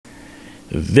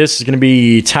This is going to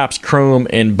be Topps Chrome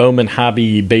and Bowman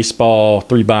Hobby Baseball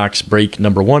 3-box break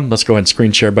number 1. Let's go ahead and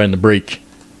screen share by in the break.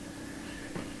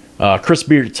 Chris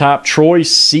B at the top. Troy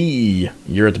C,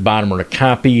 you're at the bottom of the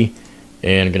copy.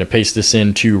 And I'm going to paste this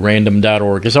into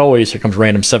random.org. As always, here comes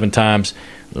random 7 times.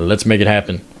 Let's make it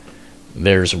happen.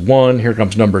 There's 1. Here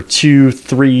comes number 2,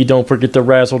 3. Don't forget the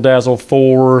razzle dazzle.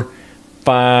 4,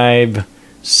 5,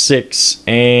 6,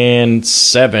 and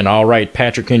 7. All right,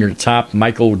 Patrick in your top.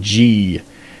 Michael G,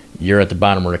 you're at the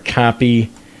bottom of the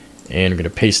copy. And we're going to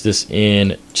paste this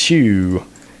in to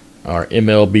our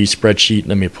MLB spreadsheet.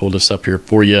 Let me pull this up here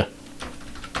for you.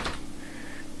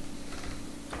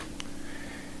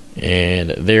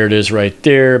 And there it is right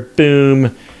there.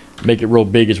 Boom. Make it real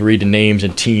big as we read the names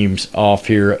and teams off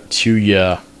here to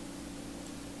you.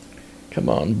 Come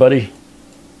on, buddy.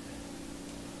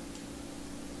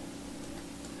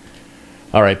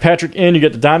 All right, Patrick N, you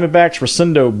got the Diamondbacks,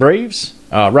 Rosendo Braves,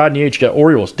 Rodney H, you got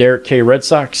Orioles, Derek K, Red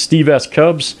Sox, Steve S,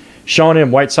 Cubs, Sean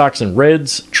M, White Sox and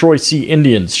Reds, Troy C,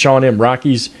 Indians, Sean M,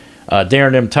 Rockies,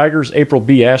 Darren M, Tigers, April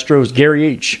B, Astros, Gary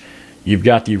H, you've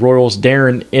got the Royals,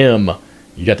 Darren M,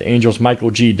 you got the Angels,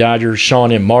 Michael G, Dodgers,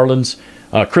 Sean M, Marlins,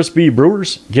 Chris B,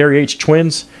 Brewers, Gary H,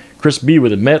 Twins, Chris B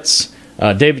with the Mets,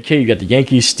 David K, you got the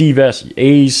Yankees, Steve S,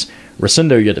 A's,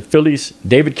 Rosendo, you got the Phillies,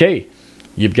 David K,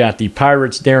 you've got the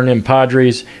Pirates, Darren M,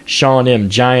 Padres, Sean M,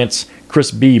 Giants,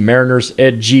 Chris B, Mariners,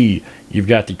 Ed G, you've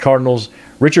got the Cardinals,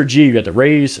 Richard G, you got the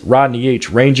Rays, Rodney H,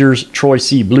 Rangers, Troy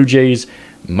C, Blue Jays,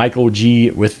 Michael G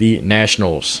with the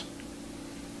Nationals.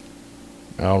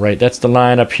 All right, that's the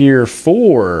lineup here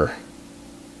for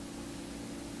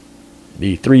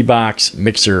the 3-box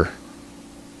mixer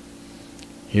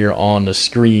here on the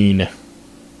screen. A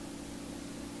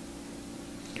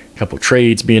couple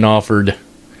trades being offered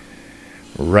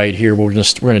right here. We're going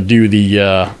to do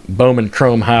the Bowman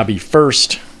Chrome Hobby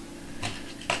first.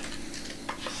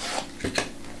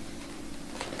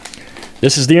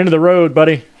 This is the end of the road,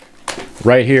 buddy.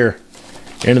 Right here.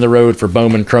 End of the road for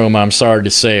Bowman Chrome, I'm sorry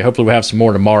to say. Hopefully we'll have some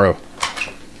more tomorrow.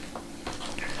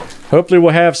 Hopefully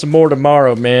we'll have some more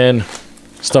tomorrow, man.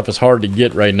 Stuff is hard to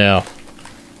get right now.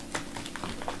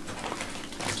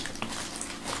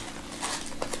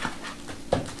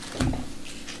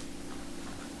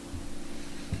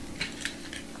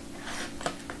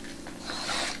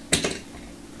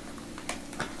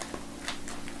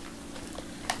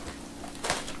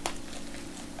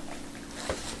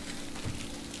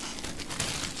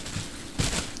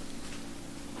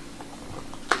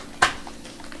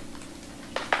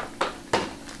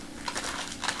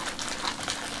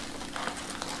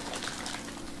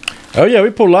 Oh yeah,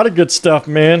 we pulled a lot of good stuff,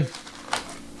 man.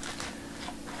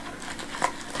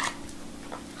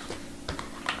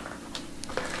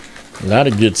 A lot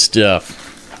of good stuff.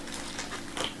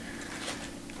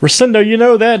 Rosendo, you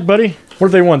know that, buddy. What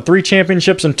have they won? 3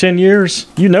 championships in 10 years?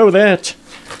 You know that.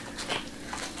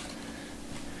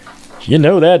 You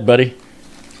know that, buddy.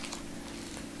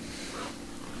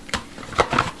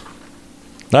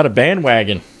 Not a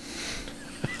bandwagon.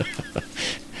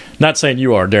 Not saying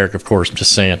you are, Derek, of course. I'm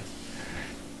just saying.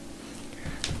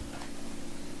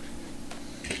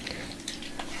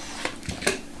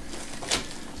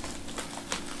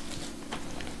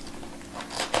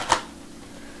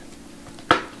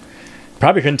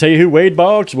 Probably couldn't tell you who Wade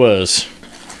Boggs was.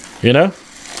 You know?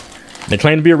 They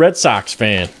claim to be a Red Sox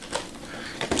fan.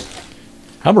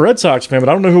 I'm a Red Sox fan, but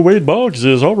I don't know who Wade Boggs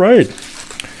is. All right.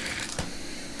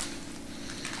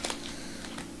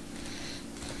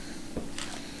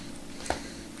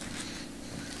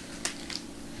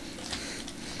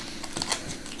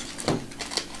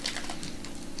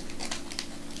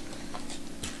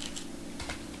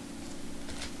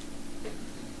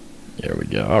 There we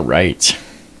go. All right.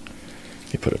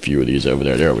 Let me put a few of these over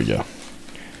there. There we go.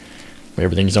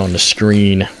 Everything's on the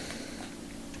screen.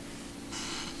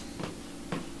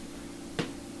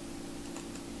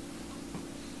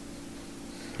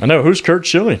 I know. Who's Kurt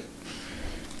Schilling?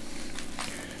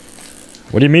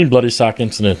 What do you mean, bloody sock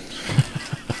incident?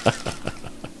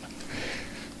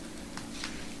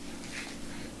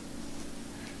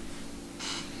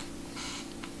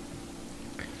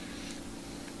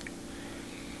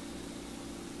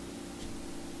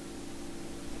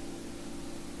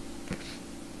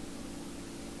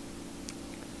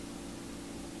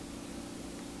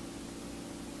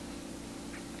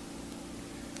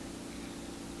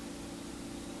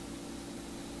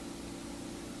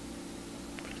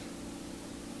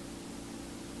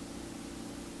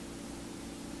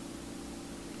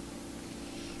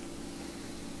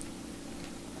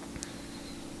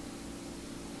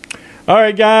 All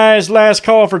right, guys, last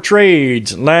call for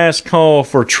trades. Last call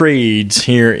for trades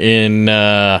here in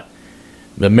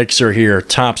the mixer here.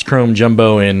 Topps Chrome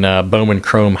Jumbo and Bowman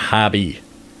Chrome Hobby.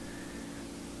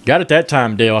 Got it that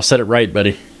time, Dale. I said it right,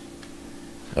 buddy.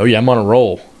 Oh, yeah, I'm on a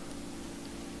roll.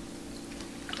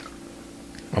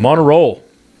 I'm on a roll.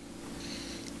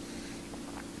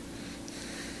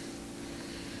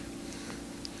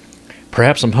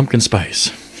 Perhaps some pumpkin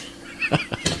spice.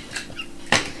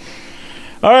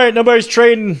 All right, nobody's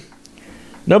trading.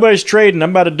 Nobody's trading.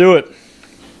 I'm about to do it.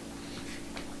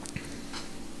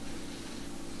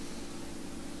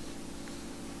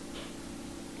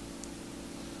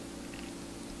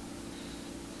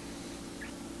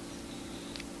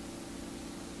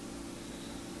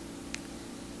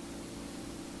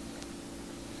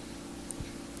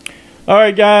 All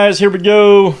right, guys, here we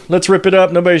go. Let's rip it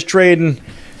up. Nobody's trading.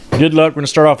 Good luck. We're going to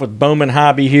start off with Bowman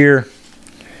Hobby here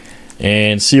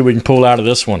and see what we can pull out of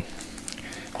this one.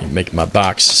 Make my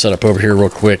box set up over here real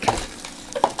quick.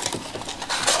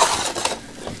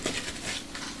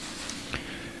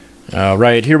 All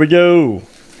right, here we go.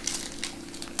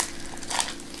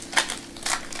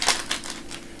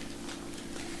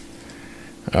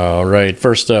 All right,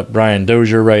 first up, Brian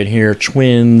Dozier right here.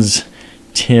 Twins,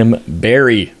 Tim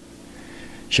Berry.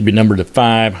 Should be numbered to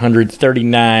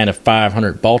 539 of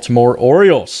 500. Baltimore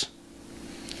Orioles.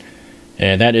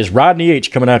 And that is Rodney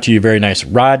H. coming out to you. Very nice.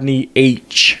 Rodney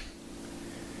H.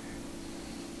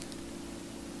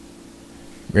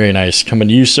 Very nice. Coming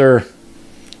to you, sir.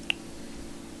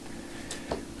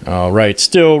 All right.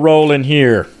 Still rolling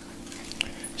here.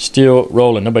 Still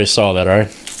rolling. Nobody saw that, all right?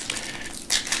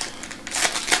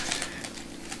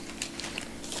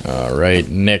 All right.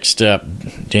 Next up,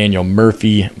 Daniel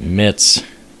Murphy, Mets.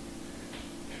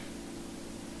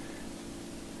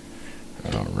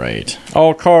 All right.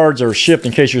 All cards are shipped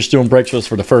in case you're still in breaks with us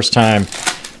for the first time.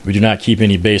 We do not keep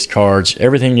any base cards.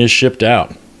 Everything is shipped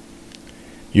out.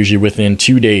 Usually within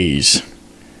 2 days.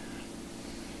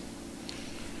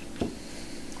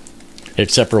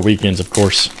 Except for weekends, of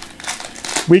course.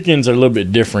 Weekends are a little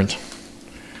bit different.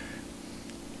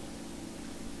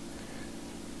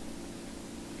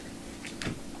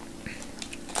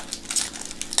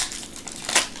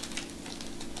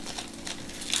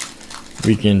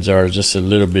 Weekends are just a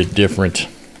little bit different.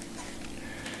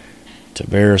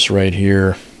 Tavares right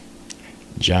here.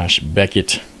 Josh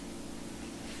Beckett.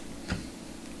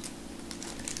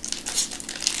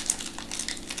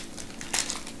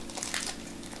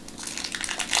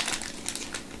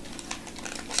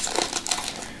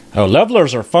 Oh,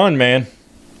 levelers are fun, man.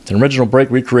 It's an original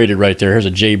break we created right there. Here's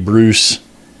a Jay Bruce.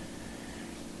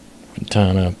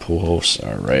 Quintana, Pujols.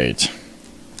 All right.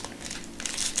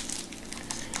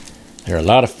 They're a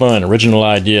lot of fun. Original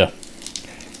idea.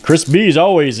 Chris B's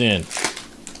always in. I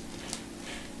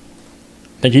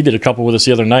think he did a couple with us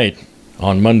the other night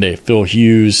on Monday. Phil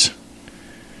Hughes.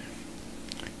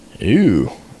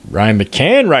 Ooh. Ryan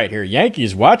McCann right here.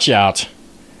 Yankees, watch out.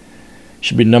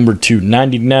 Should be numbered to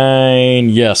 99.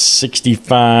 Yes,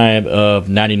 65 of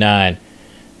 99.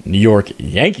 New York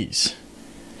Yankees.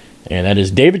 And that is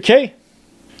David K.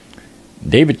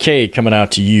 David K coming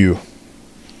out to you.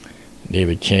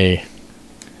 David K.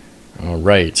 All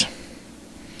right.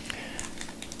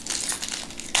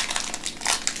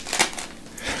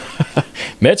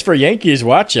 Mets for Yankees,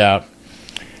 watch out.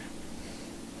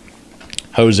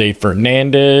 Jose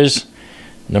Fernandez,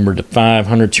 numbered to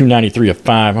 500, 293 of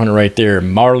 500 right there.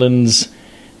 Marlins,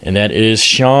 and that is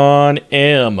Sean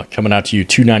M. coming out to you,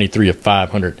 293 of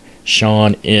 500.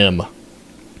 Sean M.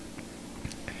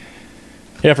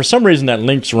 Yeah, for some reason that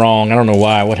link's wrong. I don't know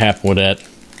why. What happened with that?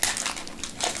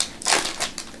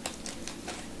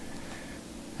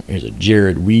 Here's a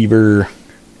Jared Weaver.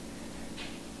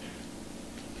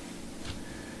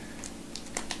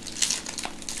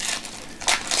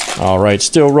 All right,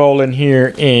 still rolling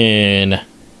here in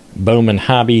Bowman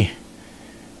Hobby.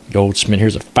 Goldsmith.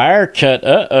 Here's a fire cut.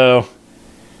 Uh-oh.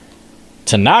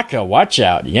 Tanaka, watch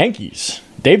out. Yankees.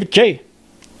 David K.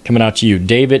 Coming out to you.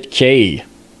 David K.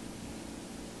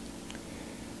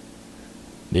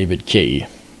 David K.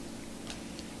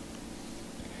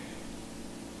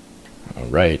 All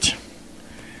right.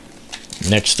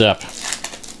 Next up.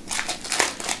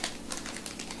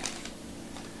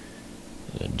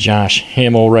 Josh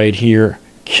Hamill right here.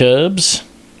 Cubs.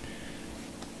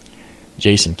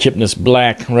 Jason Kipnis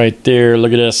Black right there.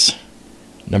 Look at this.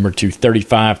 Number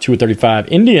 235. 235.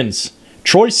 Indians.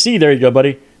 Troy C. There you go,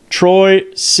 buddy. Troy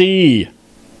C.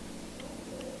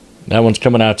 That one's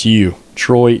coming out to you.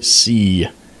 Troy C.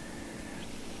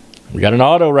 We got an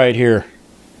auto right here.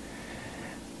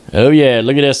 Oh, yeah.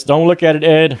 Look at this. Don't look at it,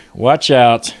 Ed. Watch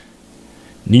out.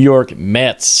 New York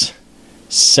Mets.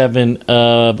 7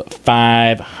 of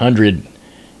 500.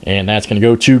 And that's going to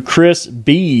go to Chris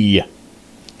B.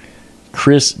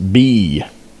 Chris B.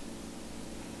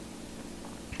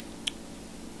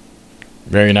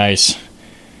 Very nice.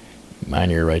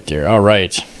 Mine ear right there. All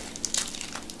right.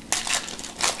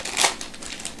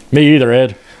 Me either,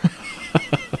 Ed.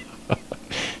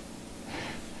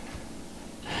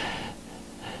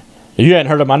 If you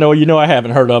hadn't heard of them, I know I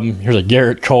haven't heard of them. Here's a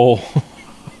Garrett Cole.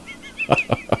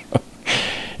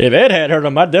 If Ed had heard of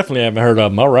them, I definitely haven't heard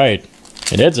of them. All right.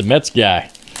 And Ed's a Mets guy.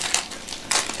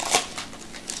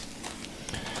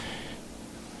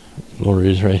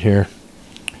 Flores right here.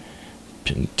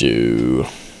 Pinto.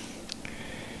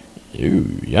 Ooh,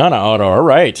 Yana auto. All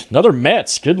right. Another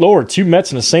Mets. Good Lord. 2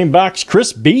 Mets in the same box.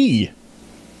 Chris B.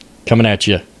 Coming at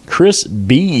you. Chris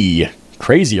B.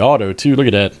 Crazy auto, too. Look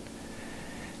at that.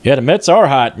 Yeah, the Mets are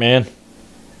hot, man.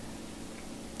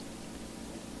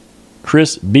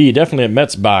 Chris B. Definitely a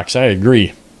Mets box. I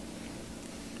agree.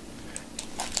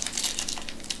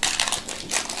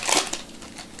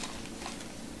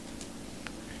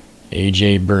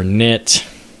 AJ Burnett.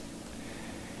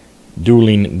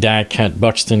 Dueling die cut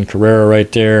Buxton Carrera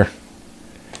right there.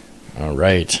 All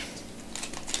right.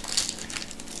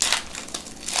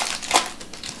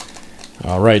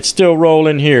 All right, still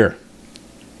rolling here.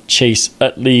 Chase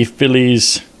Utley,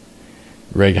 Phillies.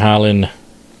 Greg Holland.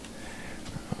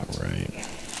 All right.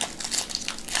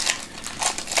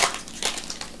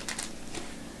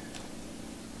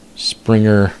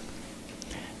 Springer.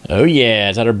 Oh, yeah.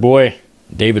 Is that our boy?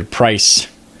 David Price.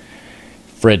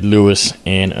 Fred Lewis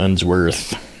and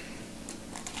Unsworth.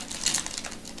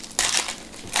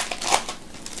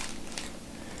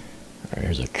 All right,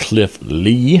 here's a Cliff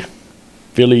Lee.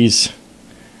 Phillies.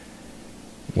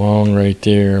 Wong right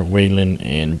there. Whalen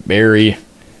and Barry.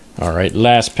 All right,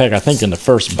 last pack, I think, in the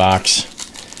first box.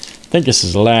 I think this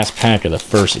is the last pack of the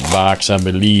first box, I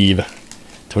believe.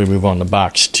 Until we move on to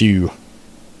box 2.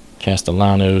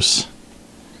 Castellanos.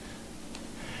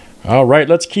 All right,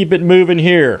 let's keep it moving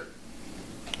here.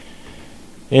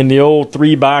 In the old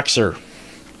 3-boxer.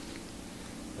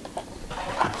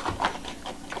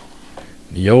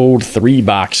 The old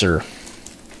 3-boxer.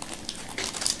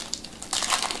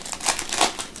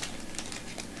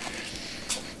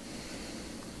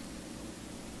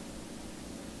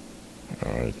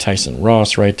 All right, Tyson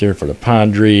Ross right there for the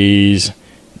Padres.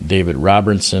 David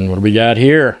Robertson. What do we got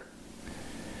here?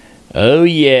 Oh,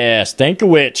 yeah,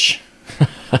 Stankiewicz.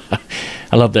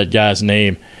 I love that guy's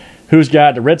name. Who's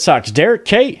got the Red Sox? Derek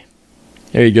K.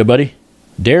 There you go, buddy.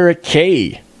 Derek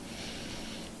K.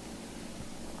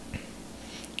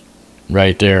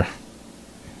 Right there.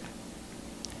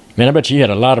 Man, I bet you he had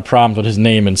a lot of problems with his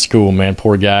name in school, man.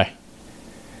 Poor guy.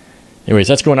 Anyways,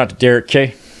 that's going out to Derek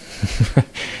K.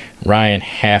 Ryan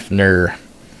Hafner.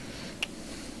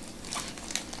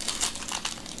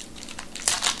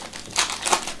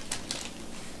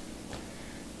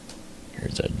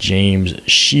 Here's a James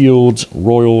Shields,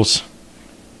 Royals.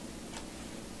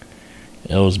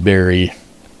 Ellsbury.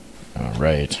 All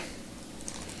right.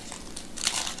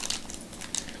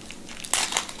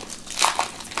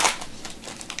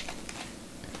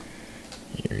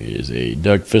 Here is a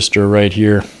Doug Fister right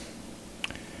here.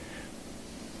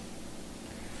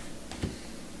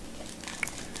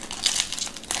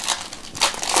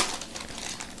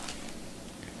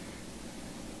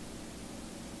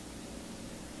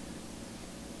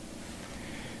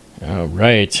 All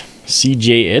right,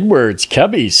 C.J. Edwards,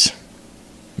 Cubbies.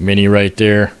 Mini right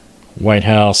there.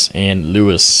 Whitehouse and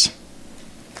Lewis.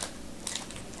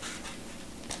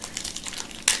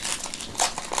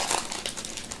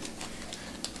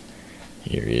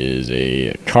 Here is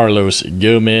a Carlos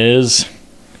Gomez.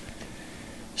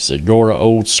 Segura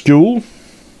Old School.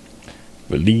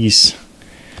 Release.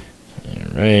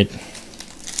 All right.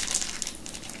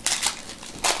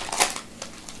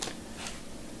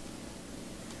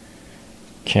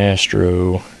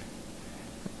 Castro,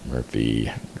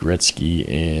 Murphy, Gretzky,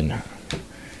 and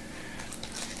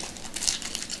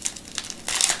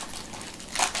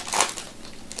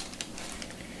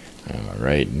all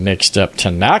right, next up,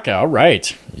 Tanaka. All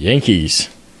right, Yankees.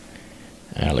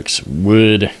 Alex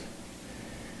Wood.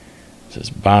 This is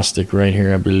Bostic right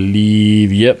here, I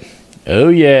believe. Yep. Oh,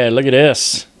 yeah, look at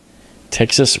this.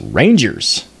 Texas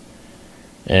Rangers.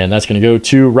 And that's going to go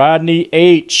to Rodney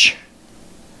H.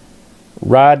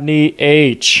 Rodney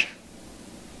H.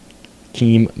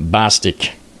 Keem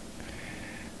Bostic.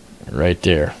 Right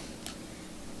there.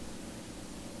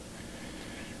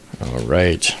 All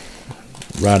right.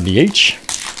 Rodney H.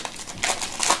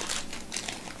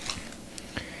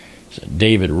 So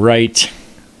David Wright.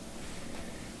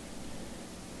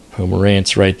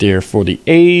 Pomerantz right there for the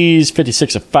A's.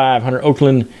 56 of 500.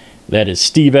 Oakland. That is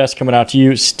Steve S. coming out to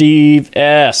you. Steve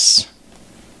S.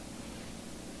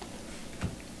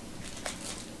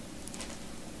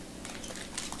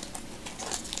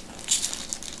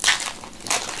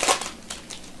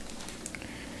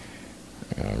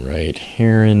 All right,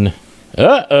 here in...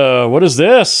 Uh-oh, what is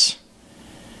this?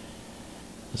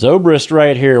 Zobrist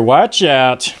right here. Watch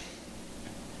out.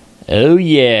 Oh,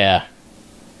 yeah.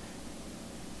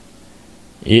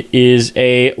 It is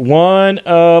a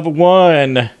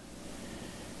 1/1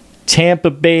 Tampa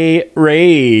Bay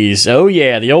Rays. Oh,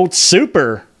 yeah, the old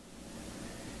super.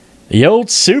 The old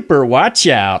super. Watch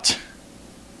out.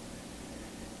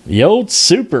 The old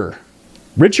super.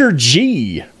 Richard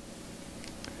G.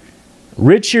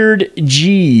 Richard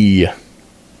G.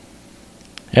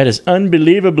 That is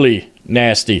unbelievably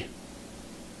nasty.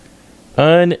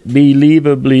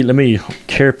 Unbelievably. Let me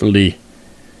carefully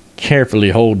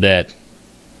hold that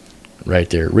right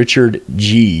there. Richard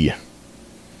G.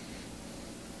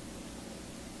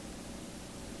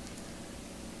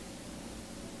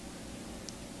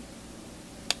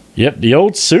 Yep, the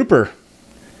old super.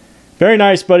 Very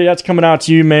nice, buddy. That's coming out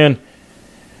to you, man.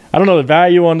 I don't know the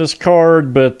value on this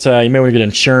card, but you may want to get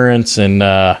insurance and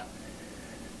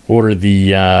order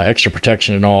the extra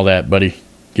protection and all that, buddy.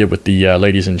 Get with the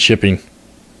ladies in shipping.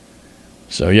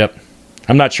 So, yep.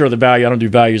 I'm not sure of the value. I don't do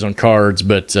values on cards,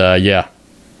 but yeah.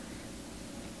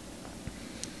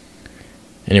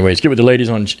 Anyways, get with the ladies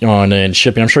on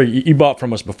shipping. I'm sure you bought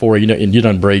from us before. You know, and you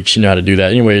done breaks. You know how to do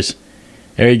that. Anyways,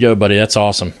 there you go, buddy. That's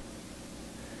awesome.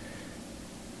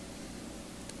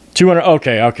 200.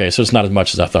 Okay. So it's not as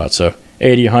much as I thought. So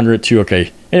 80, 100, 2.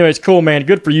 Okay. Anyways, cool, man.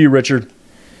 Good for you, Richard.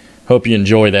 Hope you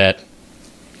enjoy that.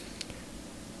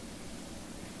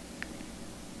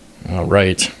 All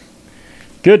right.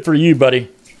 Good for you, buddy.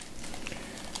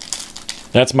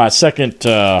 That's my second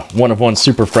 1/1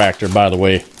 Superfractor, by the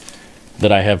way,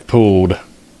 that I have pulled.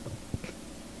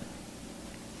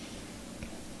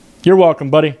 You're welcome,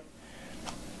 buddy.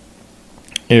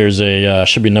 Here's a,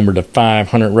 should be numbered to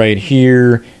 500 right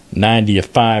here. 90 of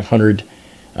 500.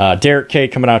 Derek K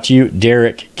coming out to you.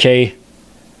 Derek K.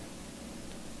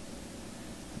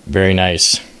 Very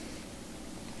nice.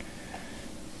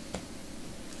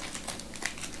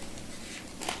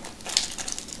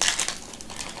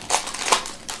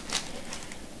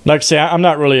 Like I say, I'm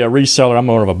not really a reseller. I'm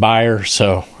more of a buyer,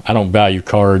 so I don't value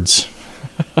cards.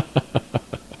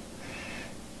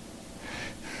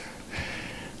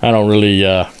 I don't really...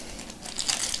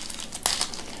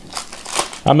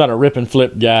 I'm not a rip and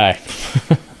flip guy.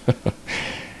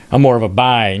 I'm more of a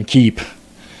buy and keep.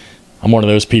 I'm one of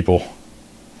those people.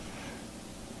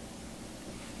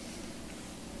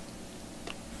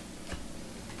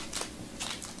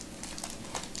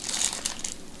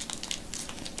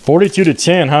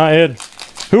 $42-10, huh, Ed?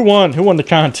 Who won? Who won the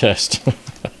contest?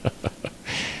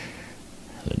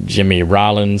 Jimmy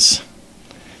Rollins.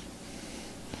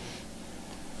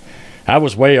 I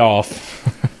was way off.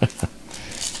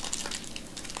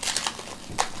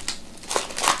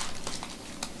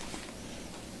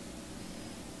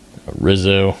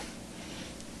 Rizzo.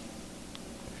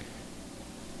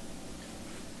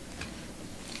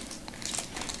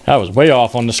 I was way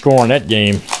off on the score in that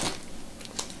game.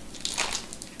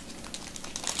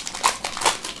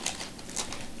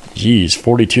 Jeez,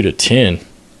 42-10.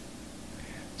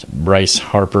 It's Bryce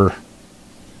Harper.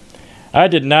 I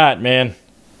did not, man.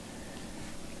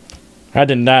 I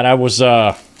did not. I was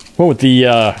went with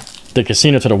the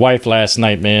casino to the wife last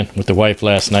night, man. With the wife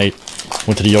last night.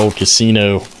 Went to the old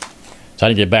casino. So I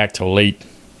didn't get back till late.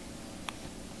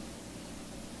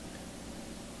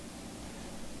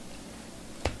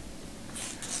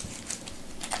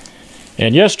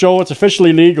 And yes, Joel, it's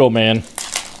officially legal, man.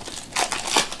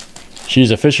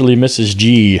 She's officially Mrs.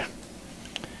 G.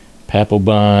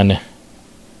 Papelbon.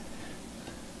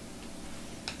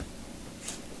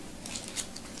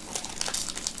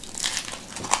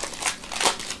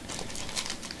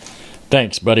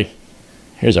 Thanks, buddy.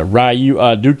 Here's a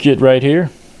Ryu Ducat right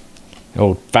here.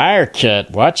 Old fire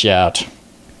cut. Watch out.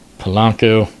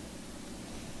 Polanco.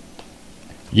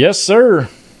 Yes, sir.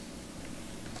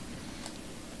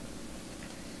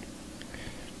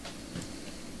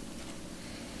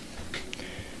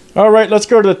 All right, let's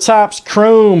go to the Topps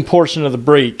Chrome portion of the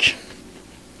break.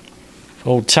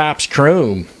 Old Topps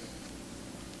Chrome.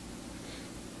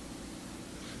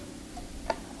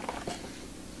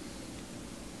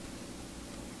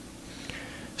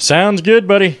 Sounds good,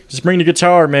 buddy. Just bring the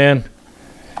guitar, man.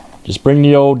 Just bring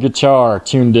the old guitar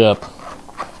tuned up.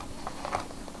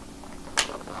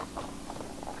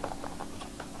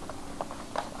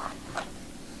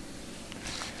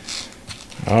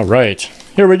 All right,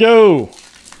 here we go.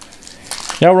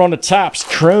 Now we're on the Topps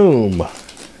Chrome.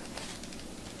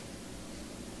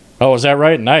 Oh, is that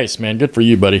right? Nice, man. Good for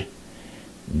you, buddy.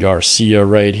 Garcia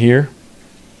right here.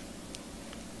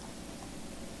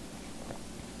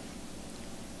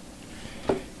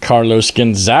 Carlos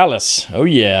Gonzalez. Oh,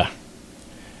 yeah.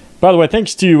 By the way,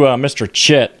 thanks to Mr.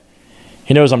 Chet.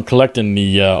 He knows I'm collecting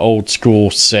the old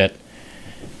school set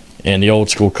and the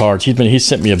old school cards. He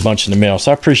sent me a bunch in the mail,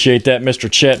 so I appreciate that, Mr.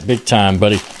 Chet. Big time,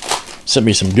 buddy. Sent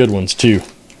me some good ones, too.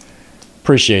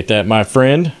 Appreciate that, my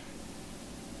friend.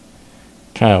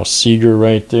 Kyle Seager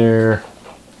right there.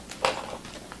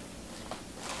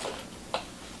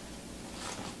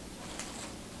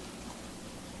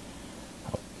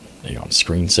 There you go,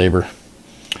 screensaver.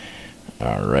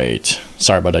 All right.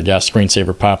 Sorry about that, guys.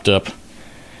 Screensaver popped up.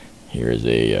 Here's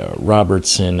a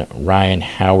Robertson, Ryan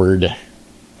Howard,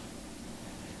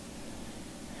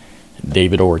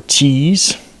 David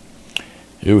Ortiz.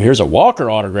 Ooh, here's a Walker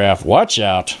autograph. Watch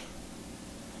out.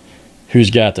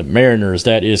 Who's got the Mariners?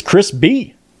 That is Chris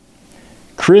B.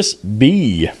 Chris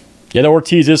B. Yeah, the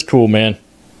Ortiz is cool, man.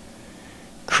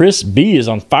 Chris B is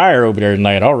on fire over there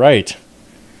tonight. All right.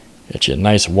 Got you a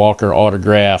nice Walker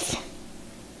autograph.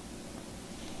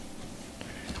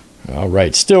 All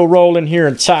right. Still rolling here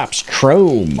in Topps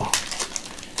Chrome.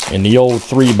 In the old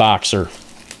 3-boxer.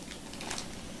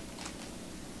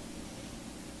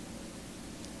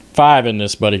 5 in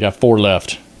this, buddy. Got 4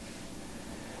 left.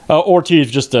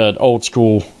 Ortiz, just an old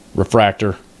school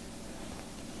refractor.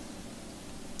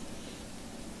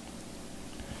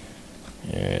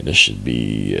 Yeah, this should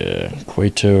be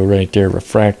Cueto right there,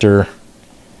 refractor.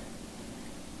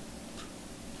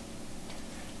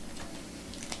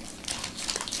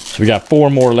 So we got 4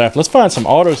 more left. Let's find some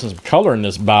autos and some color in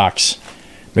this box.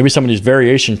 Maybe some of these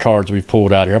variation cards we've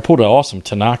pulled out here. I pulled an awesome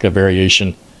Tanaka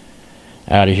variation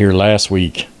out of here last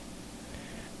week.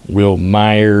 Will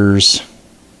Myers.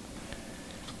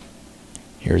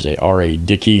 Here's a R.A.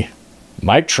 Dickey.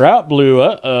 Mike Trout blue.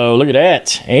 Uh-oh, look at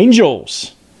that.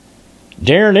 Angels.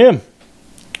 Darren M.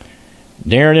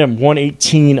 Darren M.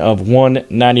 118 of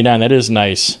 199. That is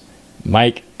nice.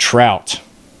 Mike Trout.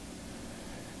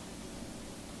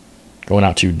 Going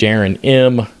out to Darren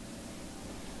M.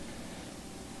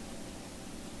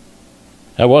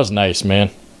 That was nice,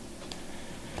 man.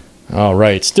 All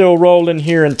right. Still rolling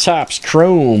here in Topps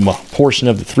Chrome. Portion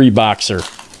of the 3-boxer.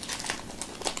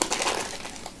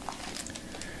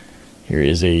 Here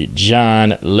is a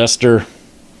John Lester.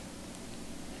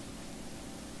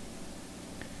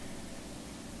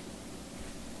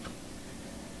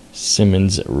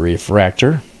 Simmons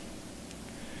refractor.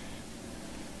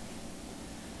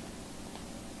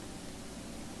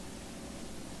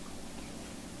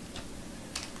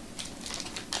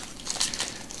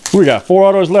 We got 4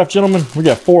 autos left, gentlemen. We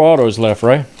got 4 autos left,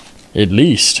 right? At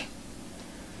least.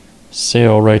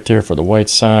 Sale right there for the White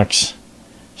Sox.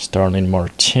 Starling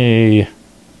Marte.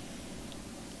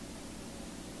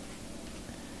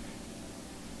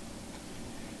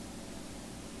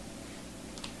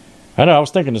 I know, I was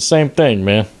thinking the same thing,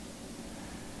 man.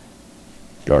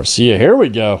 Garcia, here we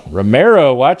go.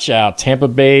 Romero, watch out. Tampa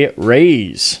Bay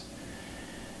Rays.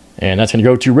 And that's going to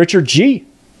go to Richard G.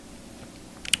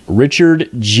 Richard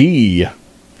G.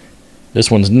 This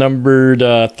one's numbered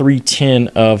 310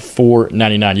 of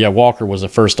 499. Yeah, Walker was the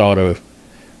first auto.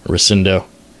 Rescindo.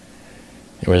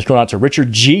 Anyway, it's going out to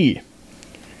Richard G.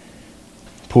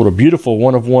 Pulled a beautiful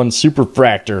 1-of-1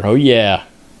 Superfractor. Oh, yeah.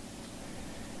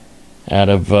 Out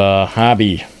of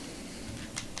Hobby.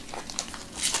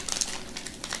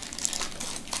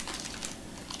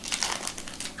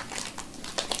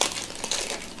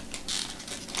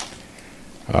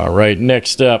 All right,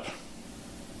 next up.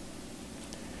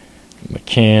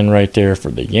 McCann right there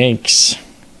for the Yanks.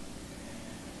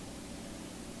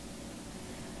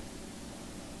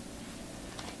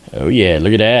 Oh, yeah,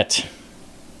 look at that.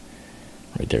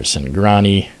 Right there,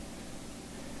 Sangrani.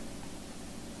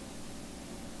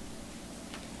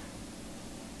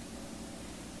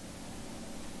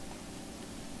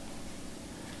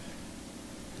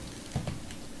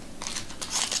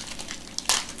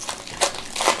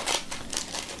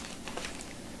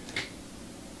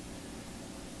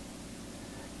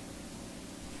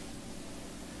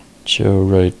 Joe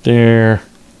right there.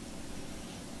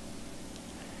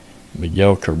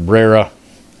 Miguel Cabrera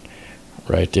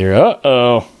right there.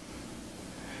 Uh-oh.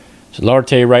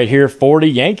 Solarte right here, 40.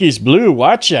 Yankees blue.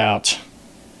 Watch out.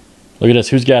 Look at this.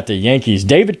 Who's got the Yankees?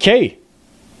 David K.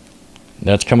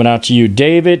 That's coming out to you.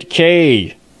 David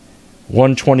K.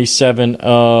 127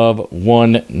 of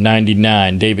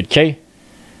 199. David K.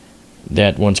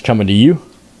 That one's coming to you.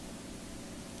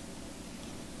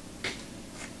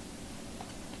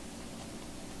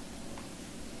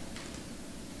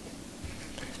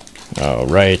 All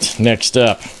right, next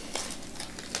up.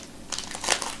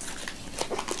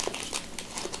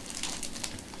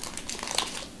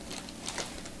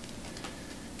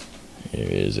 There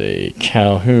is a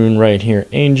Calhoun right here,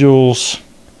 Angels.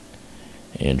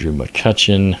 Andrew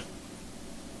McCutcheon.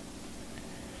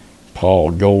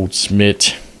 Paul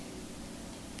Goldschmidt.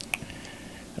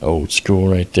 Old school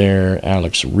right there.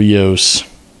 Alex Rios.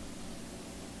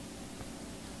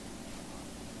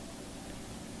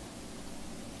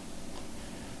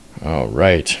 All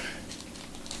right.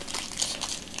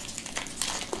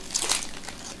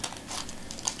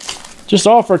 Just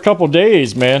off for a couple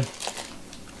days, man.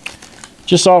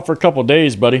 Just off for a couple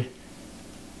days, buddy.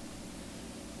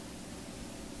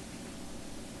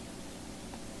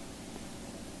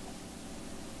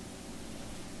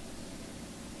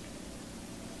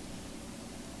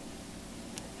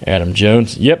 Adam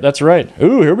Jones. Yep, that's right.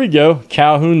 Ooh, here we go.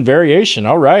 Calhoun variation.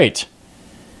 All right.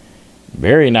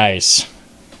 Very nice.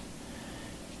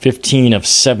 15 of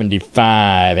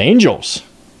 75. Angels.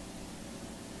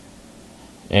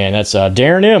 And that's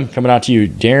Darren M. coming out to you.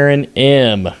 Darren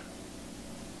M.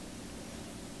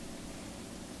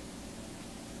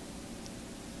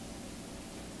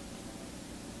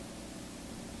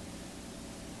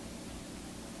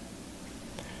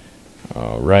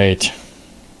 All right.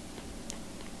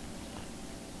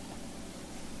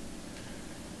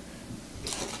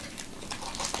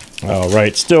 All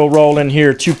right, still rolling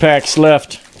here. 2 packs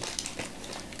left.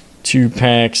 2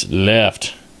 packs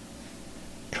left.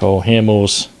 Cole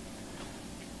Hamels.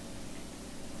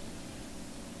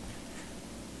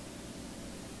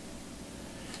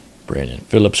 Brandon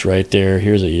Phillips right there.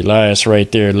 Here's a Elias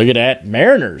right there. Look at that.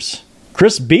 Mariners.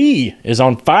 Chris B is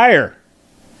on fire.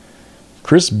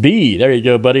 Chris B. There you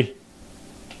go, buddy.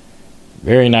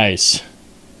 Very nice.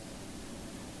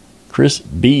 Chris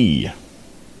B.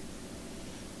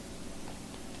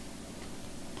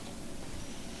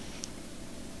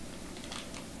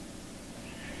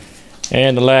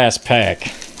 And the last pack.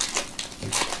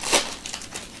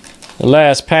 The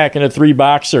last pack in a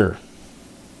 3-boxer.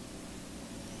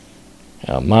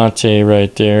 Almonte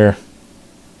right there.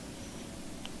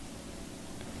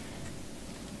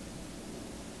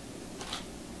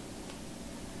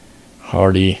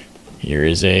 Hardy. Here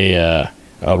is a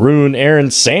Arun Aaron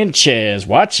Sanchez.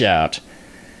 Watch out.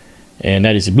 And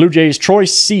that is the Blue Jays Troy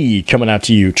C. coming out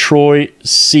to you. Troy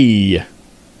C.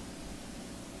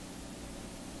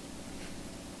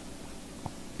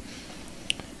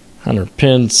 Hunter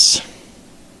Pence.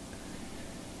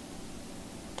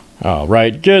 All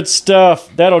right, good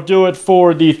stuff. That'll do it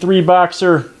for the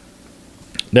 3-boxer.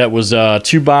 That was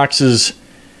 2 boxes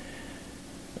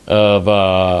of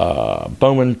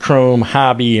Bowman Chrome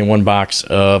Hobby and 1 box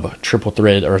of Triple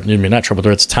Thread, or not Triple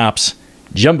Threads, Topps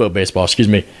Jumbo Baseball. Excuse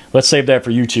me. Let's save that for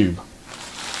YouTube.